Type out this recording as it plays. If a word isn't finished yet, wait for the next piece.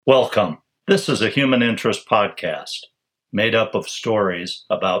Welcome. This is a human interest podcast made up of stories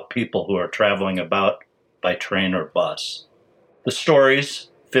about people who are traveling about by train or bus. The stories,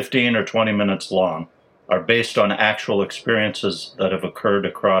 15 or 20 minutes long, are based on actual experiences that have occurred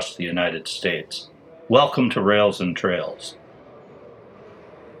across the United States. Welcome to Rails and Trails.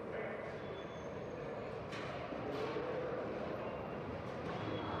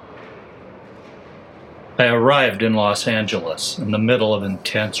 I arrived in Los Angeles in the middle of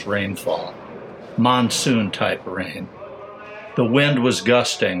intense rainfall, monsoon-type rain. The wind was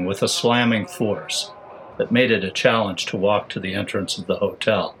gusting with a slamming force that made it a challenge to walk to the entrance of the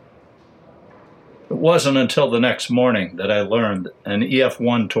hotel. It wasn't until the next morning that I learned an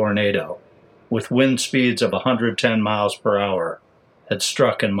EF1 tornado, with wind speeds of 110 miles per hour, had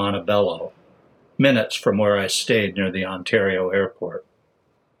struck in Montebello, minutes from where I stayed near the Ontario airport.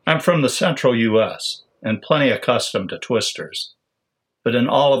 I'm from the central U.S., and plenty accustomed to twisters. But in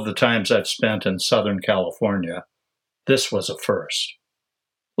all of the times I've spent in Southern California, this was a first.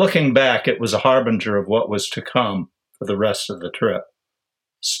 Looking back, it was a harbinger of what was to come for the rest of the trip.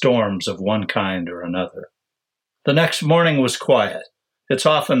 Storms of one kind or another. The next morning was quiet. It's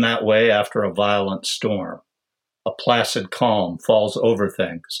often that way after a violent storm. A placid calm falls over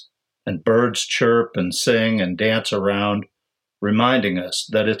things, and birds chirp and sing and dance around, reminding us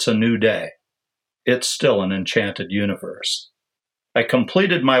that it's a new day. It's still an enchanted universe. I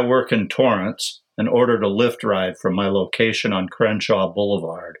completed my work in Torrance and ordered a Lyft ride from my location on Crenshaw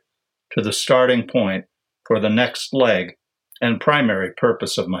Boulevard to the starting point for the next leg and primary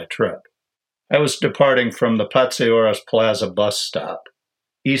purpose of my trip. I was departing from the Patseoras Plaza bus stop,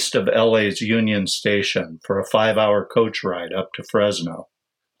 east of LA's Union Station, for a 5-hour coach ride up to Fresno.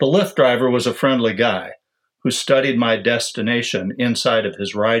 The Lyft driver was a friendly guy who studied my destination inside of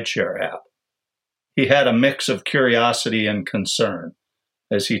his rideshare app. He had a mix of curiosity and concern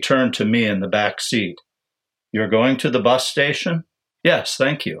as he turned to me in the back seat. "You're going to the bus station?" "Yes,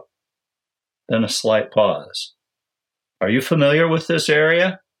 thank you." Then a slight pause. "Are you familiar with this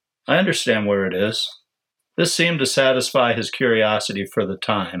area?" "I understand where it is." This seemed to satisfy his curiosity for the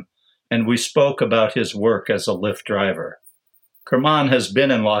time, and we spoke about his work as a Lyft driver. Kerman has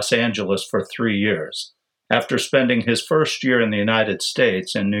been in Los Angeles for 3 years, after spending his first year in the United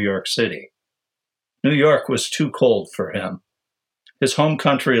States in New York City. New York was too cold for him. His home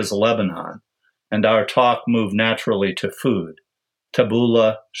country is Lebanon, and our talk moved naturally to food: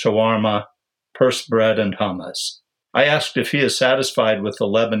 tabbouleh, shawarma, pursed bread, and hummus. I asked if he is satisfied with the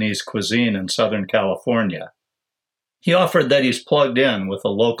Lebanese cuisine in Southern California. He offered that he's plugged in with a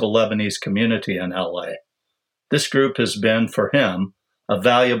local Lebanese community in LA. This group has been, for him, a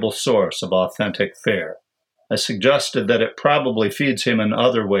valuable source of authentic fare. I suggested that it probably feeds him in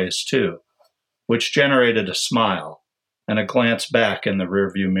other ways too, which generated a smile and a glance back in the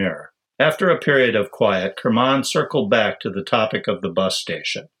rearview mirror. After a period of quiet, Kerman circled back to the topic of the bus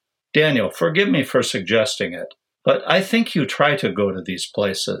station. "Daniel, forgive me for suggesting it, but I think you try to go to these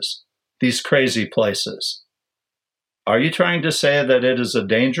places, these crazy places." "Are you trying to say that it is a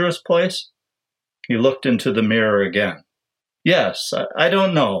dangerous place?" He looked into the mirror again. "Yes, I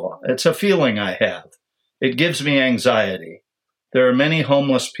don't know. It's a feeling I have. It gives me anxiety. There are many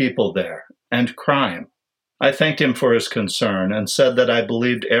homeless people there, and crime." I thanked him for his concern and said that I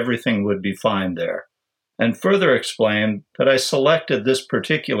believed everything would be fine there, and further explained that I selected this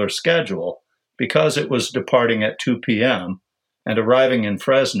particular schedule because it was departing at 2 p.m. and arriving in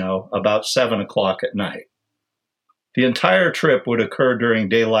Fresno about 7 o'clock at night. The entire trip would occur during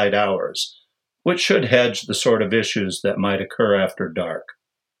daylight hours, which should hedge the sort of issues that might occur after dark.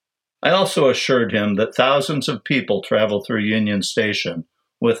 I also assured him that thousands of people travel through Union Station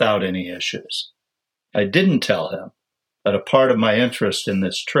without any issues. I didn't tell him that a part of my interest in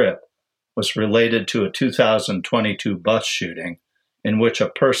this trip was related to a 2022 bus shooting in which a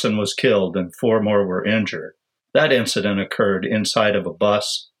person was killed and 4 more were injured. That incident occurred inside of a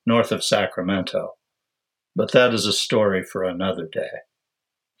bus north of Sacramento. But that is a story for another day.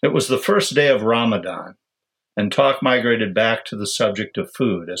 It was the first day of Ramadan, and talk migrated back to the subject of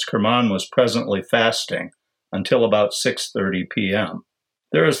food as Kerman was presently fasting until about 6:30 p.m.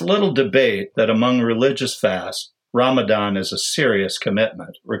 There is little debate that among religious fasts, Ramadan is a serious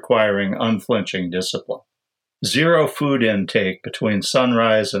commitment requiring unflinching discipline. 0 food intake between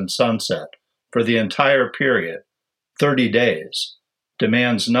sunrise and sunset for the entire period, 30 days,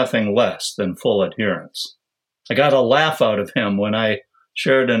 demands nothing less than full adherence. I got a laugh out of him when I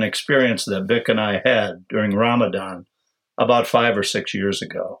shared an experience that Vic and I had during Ramadan about 5 or 6 years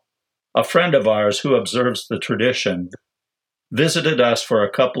ago. A friend of ours who observes the tradition visited us for a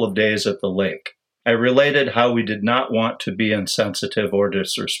couple of days at the lake. I related how we did not want to be insensitive or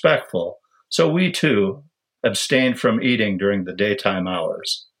disrespectful, so we too abstained from eating during the daytime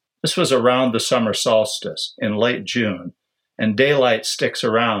hours. This was around the summer solstice in late June, and daylight sticks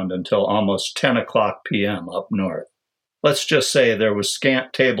around until almost 10 o'clock p.m. up north. Let's just say there was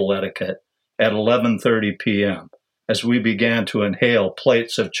scant table etiquette at 11:30 p.m. as we began to inhale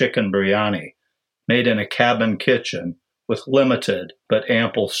plates of chicken biryani made in a cabin kitchen with limited but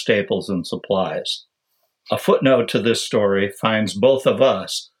ample staples and supplies. A footnote to this story finds both of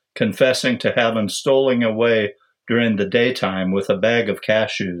us confessing to having stolen away during the daytime with a bag of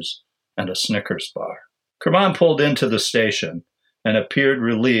cashews and a Snickers bar. Kerman pulled into the station and appeared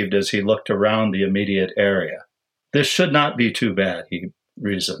relieved as he looked around the immediate area. This should not be too bad, he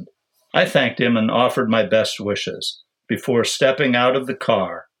reasoned. I thanked him and offered my best wishes before stepping out of the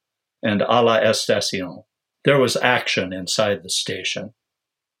car and à la estación. There was action inside the station.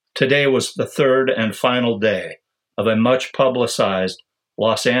 Today was the third and final day of a much publicized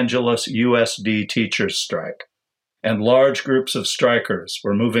Los Angeles USD teachers' strike, and large groups of strikers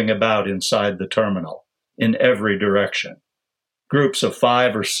were moving about inside the terminal in every direction. Groups of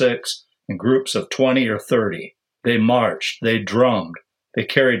 5 or 6 and groups of 20 or 30. They marched, they drummed, they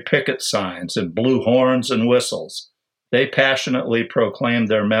carried picket signs and blew horns and whistles. They passionately proclaimed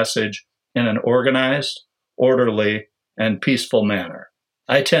their message in an organized, orderly, and peaceful manner.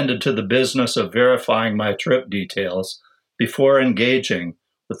 I tended to the business of verifying my trip details before engaging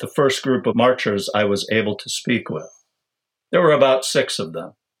with the first group of marchers I was able to speak with. There were about 6 of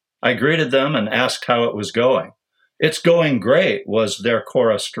them. I greeted them and asked how it was going. "It's going great," was their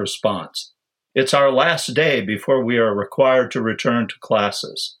chorused response. "It's our last day before we are required to return to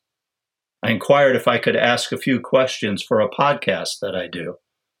classes." I inquired if I could ask a few questions for a podcast that I do.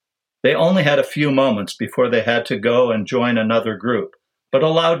 They only had a few moments before they had to go and join another group, but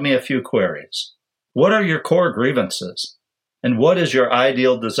allowed me a few queries. "What are your core grievances? And what is your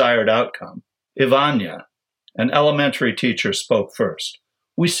ideal desired outcome?" Ivania, an elementary teacher, spoke first.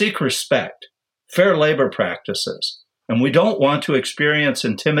 "We seek respect, fair labor practices, and we don't want to experience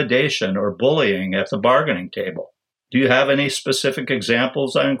intimidation or bullying at the bargaining table." "Do you have any specific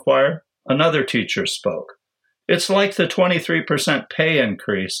examples?" I inquired. Another teacher spoke. "It's like the 23% pay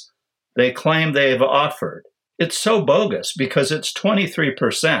increase they claim they've offered. It's so bogus because it's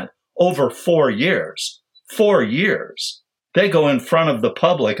 23% over 4 years. 4 years. They go in front of the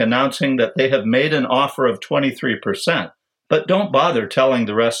public announcing that they have made an offer of 23%, but don't bother telling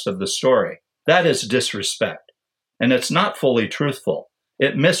the rest of the story. That is disrespect. And it's not fully truthful.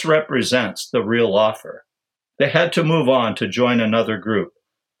 It misrepresents the real offer." They had to move on to join another group.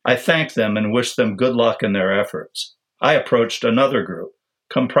 I thanked them and wished them good luck in their efforts. I approached another group,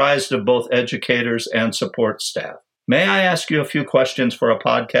 comprised of both educators and support staff. "May I ask you a few questions for a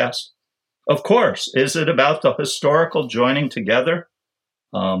podcast?" "Of course. Is it about the historical joining together?"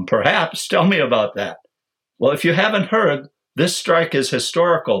 Perhaps. Tell me about that." "Well, if you haven't heard, this strike is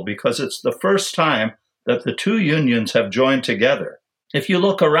historical because it's the first time that the 2 unions have joined together. If you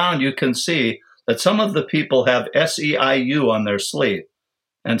look around, you can see that some of the people have SEIU on their sleeve,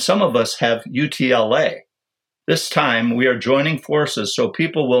 and some of us have UTLA. This time, we are joining forces so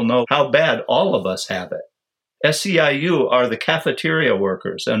people will know how bad all of us have it. SEIU are the cafeteria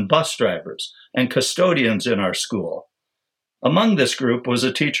workers and bus drivers and custodians in our school." Among this group was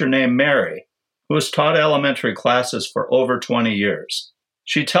a teacher named Mary, who has taught elementary classes for over 20 years.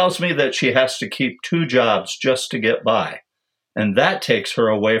 She tells me that she has to keep 2 jobs just to get by, and that takes her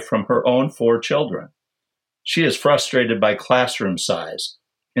away from her own 4 children. She is frustrated by classroom size.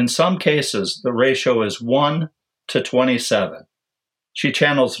 In some cases, the ratio is 1 to 27. She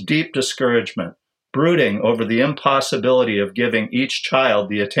channels deep discouragement, brooding over the impossibility of giving each child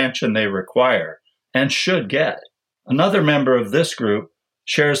the attention they require and should get. Another member of this group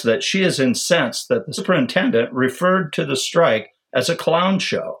shares that she is incensed that the superintendent referred to the strike as a clown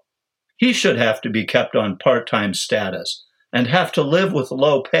show. He should have to be kept on part-time status and have to live with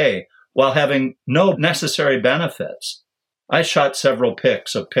low pay while having no necessary benefits. I shot several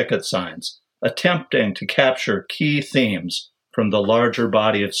pics of picket signs, attempting to capture key themes from the larger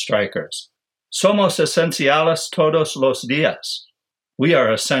body of strikers. "Somos esenciales todos los días." We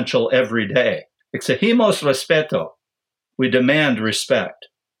are essential every day. "Exigimos respeto." We demand respect.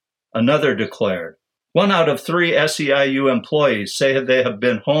 Another declared, 1 out of 3 SEIU employees say they have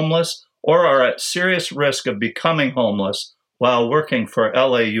been homeless or are at serious risk of becoming homeless while working for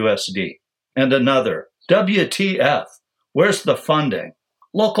LAUSD. And another, "WTF? Where's the funding?"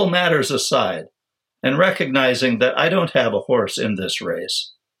 Local matters aside, and recognizing that I don't have a horse in this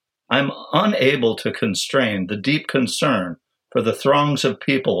race, I'm unable to constrain the deep concern for the throngs of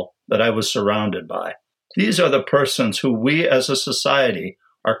people that I was surrounded by. These are the persons who we as a society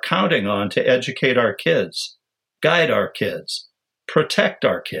are counting on to educate our kids, guide our kids, protect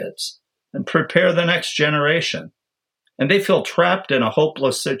our kids, and prepare the next generation. And they feel trapped in a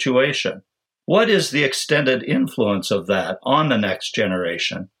hopeless situation. What is the extended influence of that on the next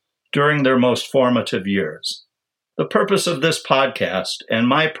generation during their most formative years? The purpose of this podcast and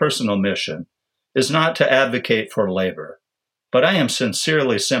my personal mission is not to advocate for labor, but I am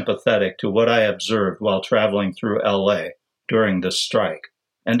sincerely sympathetic to what I observed while traveling through LA during this strike.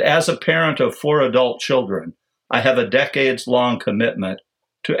 And as a parent of 4 adult children, I have a decades-long commitment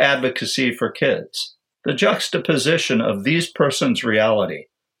to advocacy for kids. The juxtaposition of these persons' reality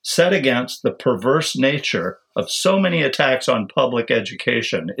set against the perverse nature of so many attacks on public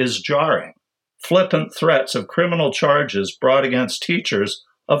education is jarring. Flippant threats of criminal charges brought against teachers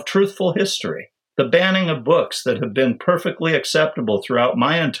of truthful history. The banning of books that have been perfectly acceptable throughout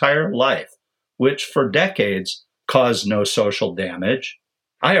my entire life, which for decades caused no social damage.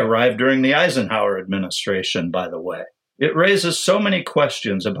 I arrived during the Eisenhower administration, by the way. It raises so many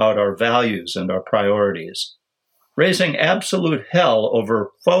questions about our values and our priorities. Raising absolute hell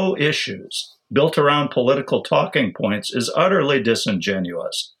over faux issues built around political talking points is utterly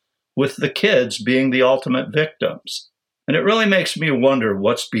disingenuous, with the kids being the ultimate victims. And it really makes me wonder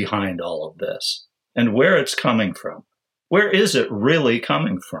what's behind all of this and where it's coming from. Where is it really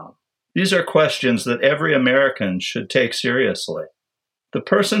coming from? These are questions that every American should take seriously. The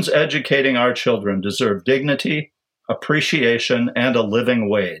persons educating our children deserve dignity, appreciation, and a living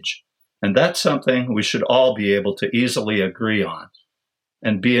wage. And that's something we should all be able to easily agree on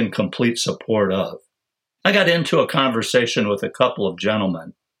and be in complete support of. I got into a conversation with a couple of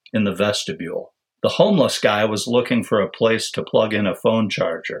gentlemen in the vestibule. The homeless guy was looking for a place to plug in a phone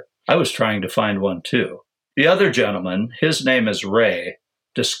charger. I was trying to find one too. The other gentleman, his name is Ray,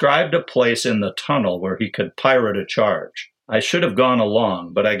 described a place in the tunnel where he could pirate a charge. I should have gone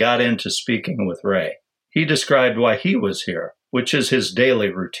along, but I got into speaking with Ray. He described why he was here, which is his daily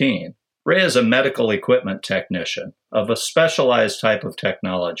routine. Ray is a medical equipment technician of a specialized type of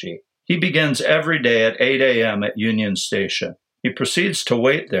technology. He begins every day at 8 a.m. at Union Station. He proceeds to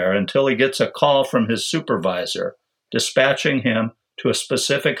wait there until he gets a call from his supervisor, dispatching him to a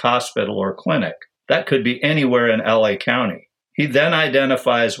specific hospital or clinic. That could be anywhere in LA County. He then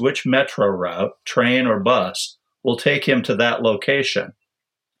identifies which metro route, train, or bus will take him to that location.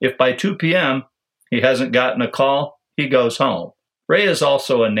 If by 2 p.m. he hasn't gotten a call, he goes home. Ray is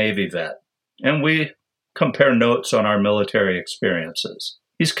also a Navy vet, and we compare notes on our military experiences.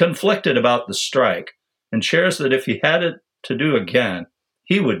 He's conflicted about the strike and shares that if he had it to do again,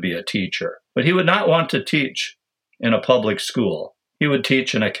 he would be a teacher. But he would not want to teach in a public school. He would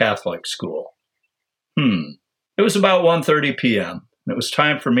teach in a Catholic school. It was about 1:30 p.m., and it was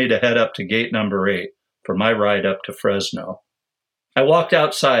time for me to head up to gate number 8 for my ride up to Fresno. I walked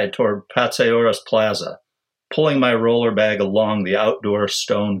outside toward Paseoras Plaza, pulling my roller bag along the outdoor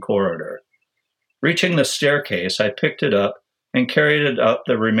stone corridor. Reaching the staircase, I picked it up and carried it up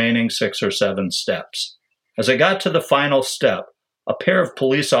the remaining 6 or 7 steps. As I got to the final step, a pair of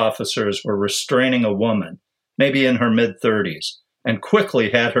police officers were restraining a woman, maybe in her mid-30s, and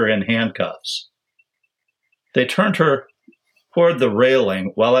quickly had her in handcuffs. They turned her toward the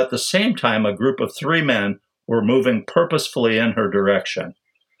railing, while at the same time a group of 3 men were moving purposefully in her direction.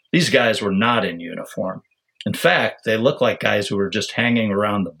 These guys were not in uniform. In fact, they looked like guys who were just hanging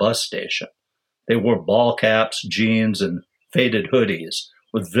around the bus station. They wore ball caps, jeans, and faded hoodies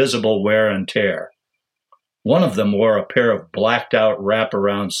with visible wear and tear. One of them wore a pair of blacked-out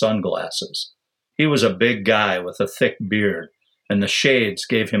wraparound sunglasses. He was a big guy with a thick beard, and the shades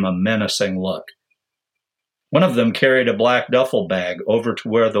gave him a menacing look. One of them carried a black duffel bag over to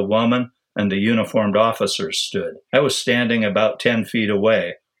where the woman and the uniformed officers stood. I was standing about 10 feet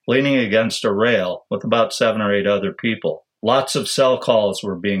away, leaning against a rail with about 7 or 8 other people. Lots of cell calls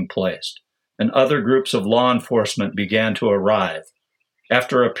were being placed, and other groups of law enforcement began to arrive.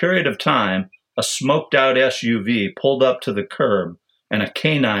 After a period of time, a smoked-out SUV pulled up to the curb, and a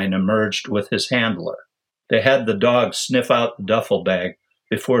canine emerged with his handler. They had the dog sniff out the duffel bag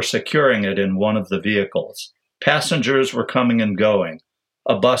before securing it in one of the vehicles. Passengers were coming and going.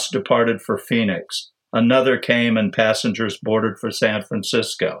 A bus departed for Phoenix. Another came and passengers boarded for San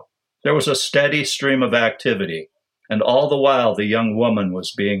Francisco. There was a steady stream of activity, and all the while the young woman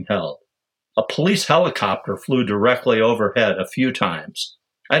was being held. A police helicopter flew directly overhead a few times.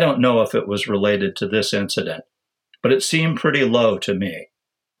 I don't know if it was related to this incident, but it seemed pretty low to me.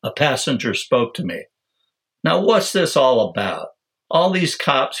 A passenger spoke to me. "Now what's this all about? All these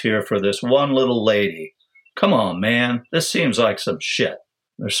cops here for this one little lady. Come on, man, this seems like some shit."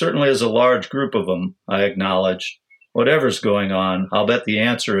 There certainly is a large group of them, I acknowledged. Whatever's going on, I'll bet the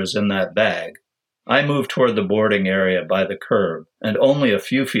answer is in that bag. I moved toward the boarding area by the curb, and only a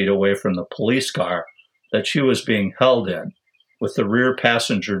few feet away from the police car that she was being held in, with the rear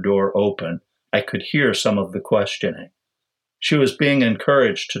passenger door open, I could hear some of the questioning. She was being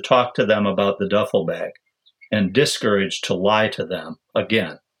encouraged to talk to them about the duffel bag, and discouraged to lie to them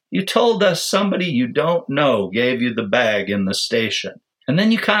again. You told us somebody you don't know gave you the bag in the station, and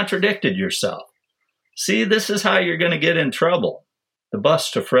then you contradicted yourself. See, this is how you're going to get in trouble. The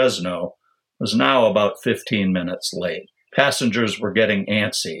bus to Fresno was now about 15 minutes late. Passengers were getting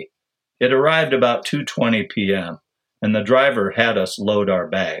antsy. It arrived about 2:20 p.m., and the driver had us load our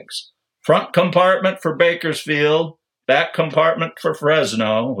bags. Front compartment for Bakersfield, back compartment for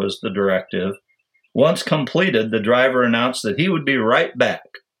Fresno, was the directive. Once completed, the driver announced that he would be right back.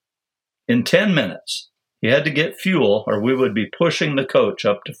 In 10 minutes, he had to get fuel or we would be pushing the coach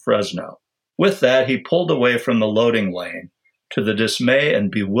up to Fresno. With that, he pulled away from the loading lane, to the dismay and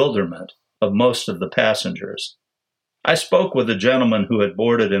bewilderment of most of the passengers. I spoke with a gentleman who had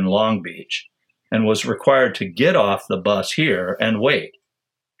boarded in Long Beach and was required to get off the bus here and wait.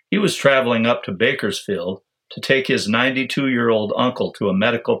 He was traveling up to Bakersfield to take his 92-year-old uncle to a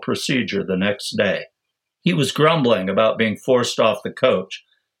medical procedure the next day. He was grumbling about being forced off the coach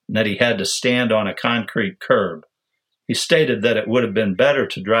and that he had to stand on a concrete curb. He stated that it would have been better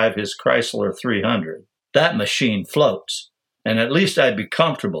to drive his Chrysler 300. That machine floats, and at least I'd be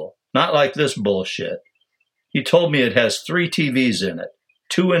comfortable, not like this bullshit. He told me it has 3 TVs in it,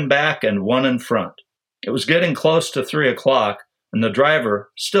 2 in back and 1 in front. It was getting close to 3 o'clock, and the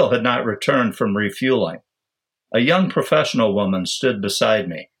driver still had not returned from refueling. A young professional woman stood beside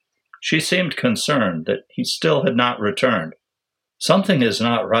me. She seemed concerned that he still had not returned. Something is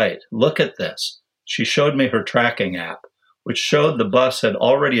not right. Look at this. She showed me her tracking app, which showed the bus had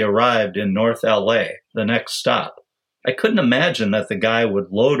already arrived in North LA, the next stop. I couldn't imagine that the guy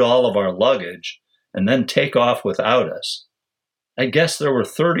would load all of our luggage and then take off without us. I guess there were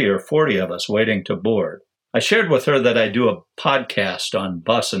 30 or 40 of us waiting to board. I shared with her that I do a podcast on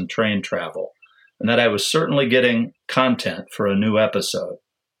bus and train travel, and that I was certainly getting content for a new episode.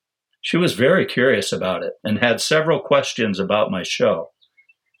 She was very curious about it and had several questions about my show.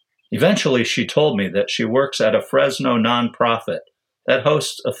 Eventually, she told me that she works at a Fresno nonprofit that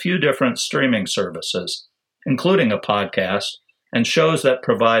hosts a few different streaming services, including a podcast and shows that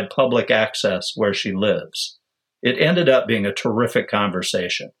provide public access where she lives. It ended up being a terrific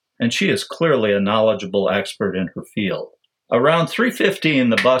conversation, and she is clearly a knowledgeable expert in her field. Around 3:15,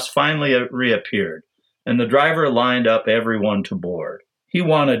 the bus finally reappeared, and the driver lined up everyone to board. He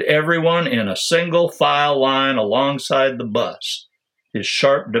wanted everyone in a single file line alongside the bus. His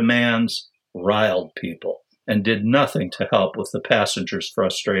sharp demands riled people and did nothing to help with the passengers'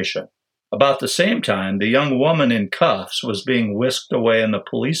 frustration. About the same time, the young woman in cuffs was being whisked away in the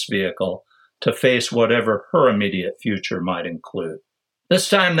police vehicle to face whatever her immediate future might include. This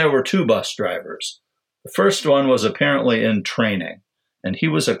time there were 2 bus drivers. The first one was apparently in training, and he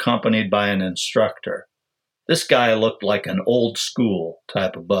was accompanied by an instructor. This guy looked like an old school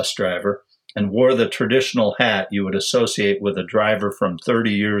type of bus driver and wore the traditional hat you would associate with a driver from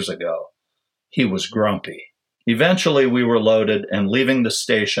 30 years ago. He was grumpy. Eventually we were loaded and leaving the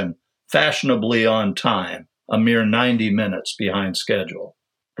station fashionably on time, a mere 90 minutes behind schedule.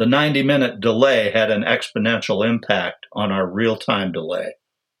 The 90-minute delay had an exponential impact on our real-time delay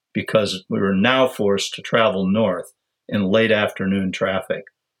because we were now forced to travel north in late afternoon traffic.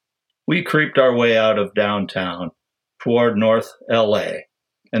 We creeped our way out of downtown toward North LA,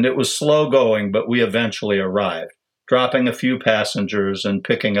 and it was slow going, but we eventually arrived, dropping a few passengers and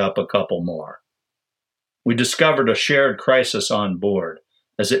picking up a couple more. We discovered a shared crisis on board,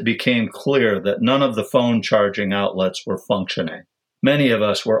 as it became clear that none of the phone charging outlets were functioning. Many of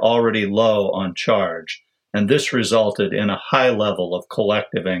us were already low on charge, and this resulted in a high level of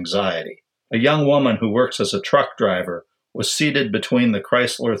collective anxiety. A young woman who works as a truck driver was seated between the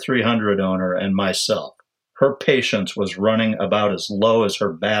Chrysler 300 owner and myself. Her patience was running about as low as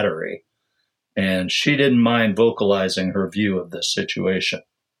her battery, and she didn't mind vocalizing her view of this situation.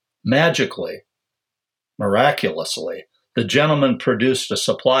 Miraculously, the gentleman produced a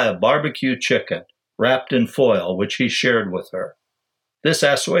supply of barbecue chicken wrapped in foil, which he shared with her. This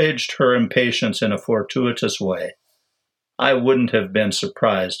assuaged her impatience in a fortuitous way. I wouldn't have been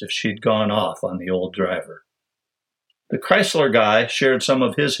surprised if she'd gone off on the old driver. The Chrysler guy shared some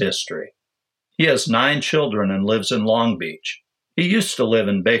of his history. He has 9 children and lives in Long Beach. He used to live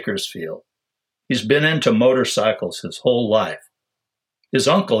in Bakersfield. He's been into motorcycles his whole life. His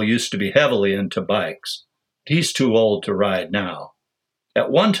uncle used to be heavily into bikes. He's too old to ride now.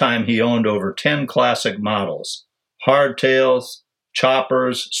 At one time, he owned over 10 classic models, hardtails,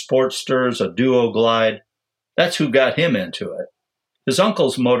 choppers, sportsters, a duo glide. That's who got him into it. His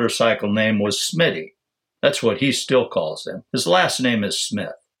uncle's motorcycle name was Smitty. That's what he still calls him. His last name is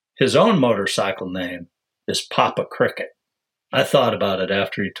Smith. His own motorcycle name is Papa Cricket. I thought about it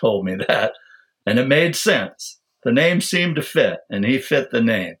after he told me that, and it made sense. The name seemed to fit, and he fit the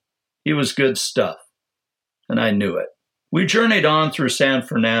name. He was good stuff, and I knew it. We journeyed on through San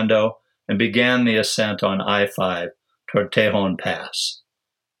Fernando and began the ascent on I-5 toward Tejon Pass.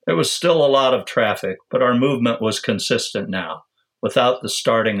 There was still a lot of traffic, but our movement was consistent now, without the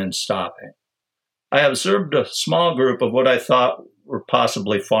starting and stopping. I observed a small group of what I thought were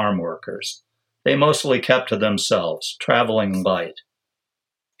possibly farm workers. They mostly kept to themselves, traveling light.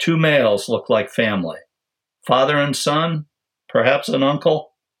 2 males looked like family. Father and son? Perhaps an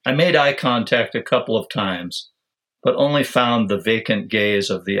uncle? I made eye contact a couple of times, but only found the vacant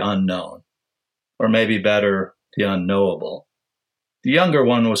gaze of the unknown, or maybe better, the unknowable. The younger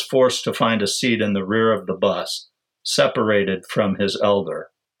one was forced to find a seat in the rear of the bus, separated from his elder,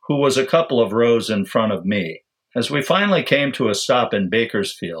 who was a couple of rows in front of me. As we finally came to a stop in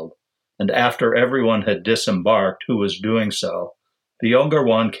Bakersfield, and after everyone had disembarked who was doing so, the younger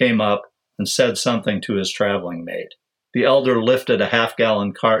one came up and said something to his traveling mate. The elder lifted a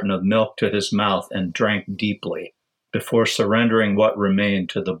half-gallon carton of milk to his mouth and drank deeply, before surrendering what remained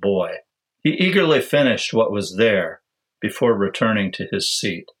to the boy. He eagerly finished what was there before returning to his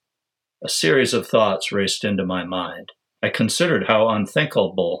seat. A series of thoughts raced into my mind. I considered how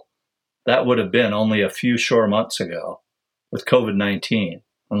unthinkable that would have been only a few short months ago, with COVID-19,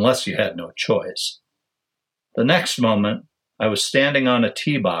 unless you had no choice. The next moment, I was standing on a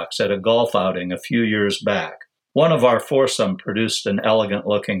tee box at a golf outing a few years back. One of our foursome produced an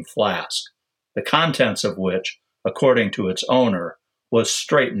elegant-looking flask, the contents of which, according to its owner, was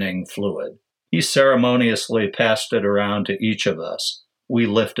straightening fluid. He ceremoniously passed it around to each of us. We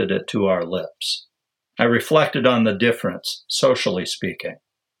lifted it to our lips. I reflected on the difference, socially speaking.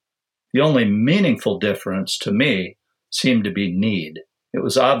 The only meaningful difference to me seemed to be need. It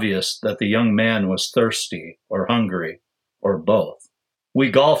was obvious that the young man was thirsty or hungry, or both. We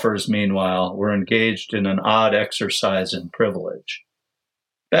golfers, meanwhile, were engaged in an odd exercise in privilege.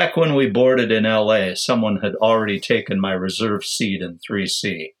 Back when we boarded in LA, someone had already taken my reserved seat in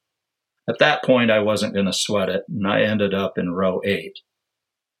 3C. At that point, I wasn't going to sweat it, and I ended up in row 8.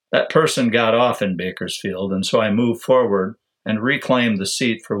 That person got off in Bakersfield, and so I moved forward and reclaimed the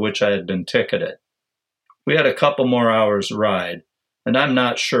seat for which I had been ticketed. We had a couple more hours' ride, and I'm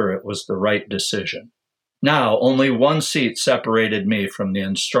not sure it was the right decision. Now, only one seat separated me from the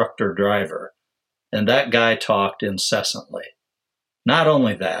instructor driver, and that guy talked incessantly. Not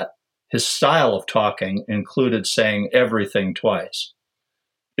only that, his style of talking included saying everything twice.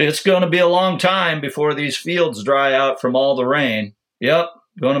 It's going to be a long time before these fields dry out from all the rain. Yep,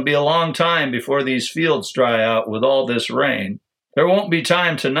 going to be a long time before these fields dry out with all this rain. There won't be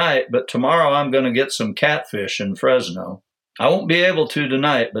time tonight, but tomorrow I'm going to get some catfish in Fresno. I won't be able to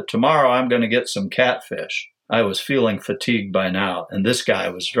tonight, but tomorrow I'm going to get some catfish. I was feeling fatigued by now, and this guy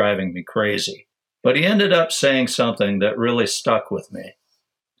was driving me crazy. But he ended up saying something that really stuck with me.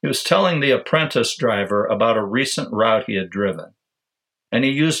 He was telling the apprentice driver about a recent route he had driven, and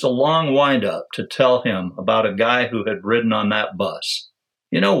he used a long wind-up to tell him about a guy who had ridden on that bus.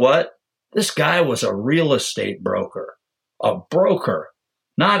 You know what? This guy was a real estate broker. A broker.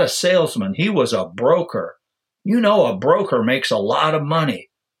 Not a salesman. He was a broker. You know, a broker makes a lot of money.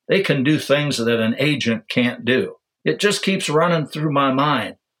 They can do things that an agent can't do. It just keeps running through my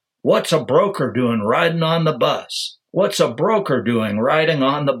mind. What's a broker doing riding on the bus? What's a broker doing riding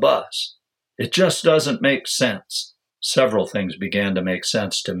on the bus? It just doesn't make sense. Several things began to make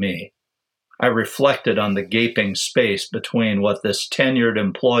sense to me. I reflected on the gaping space between what this tenured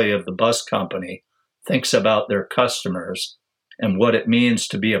employee of the bus company thinks about their customers and what it means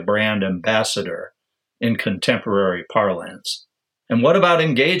to be a brand ambassador in contemporary parlance. And what about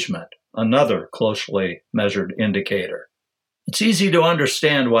engagement, another closely measured indicator? It's easy to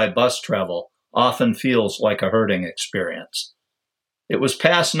understand why bus travel often feels like a herding experience. It was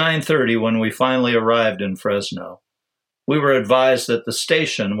past 9:30 when we finally arrived in Fresno. We were advised that the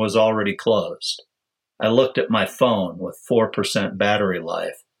station was already closed. I looked at my phone with 4% battery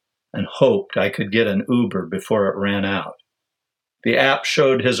life and hoped I could get an Uber before it ran out. The app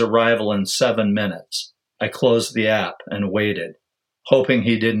showed his arrival in 7 minutes. I closed the app and waited, hoping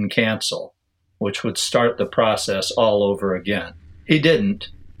he didn't cancel, which would start the process all over again. He didn't,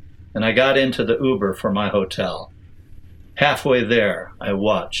 and I got into the Uber for my hotel. Halfway there, I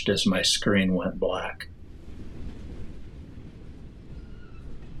watched as my screen went black.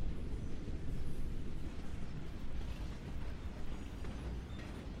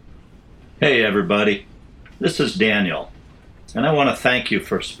 Hey everybody, this is Daniel, and I want to thank you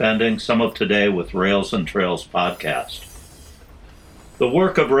for spending some of today with Rails and Trails podcast. The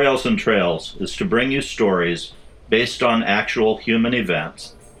work of Rails and Trails is to bring you stories based on actual human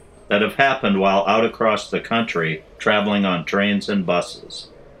events that have happened while out across the country traveling on trains and buses.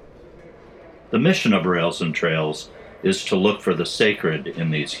 The mission of Rails and Trails is to look for the sacred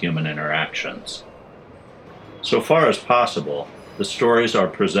in these human interactions. So far as possible, the stories are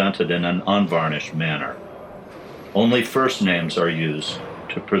presented in an unvarnished manner. Only first names are used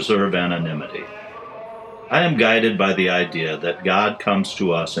to preserve anonymity. I am guided by the idea that God comes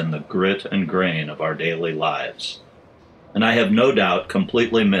to us in the grit and grain of our daily lives, and I have no doubt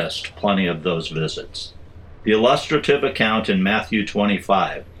completely missed plenty of those visits. The illustrative account in Matthew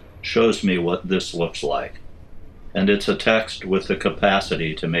 25 shows me what this looks like, and it's a text with the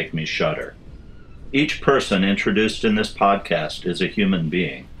capacity to make me shudder. Each person introduced in this podcast is a human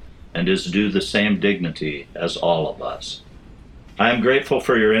being and is due the same dignity as all of us. I am grateful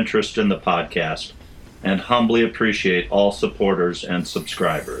for your interest in the podcast and humbly appreciate all supporters and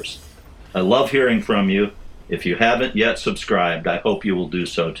subscribers. I love hearing from you. If you haven't yet subscribed, I hope you will do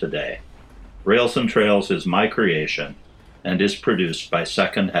so today. Rails and Trails is my creation and is produced by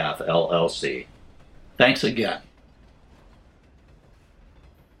Second Half LLC. Thanks again.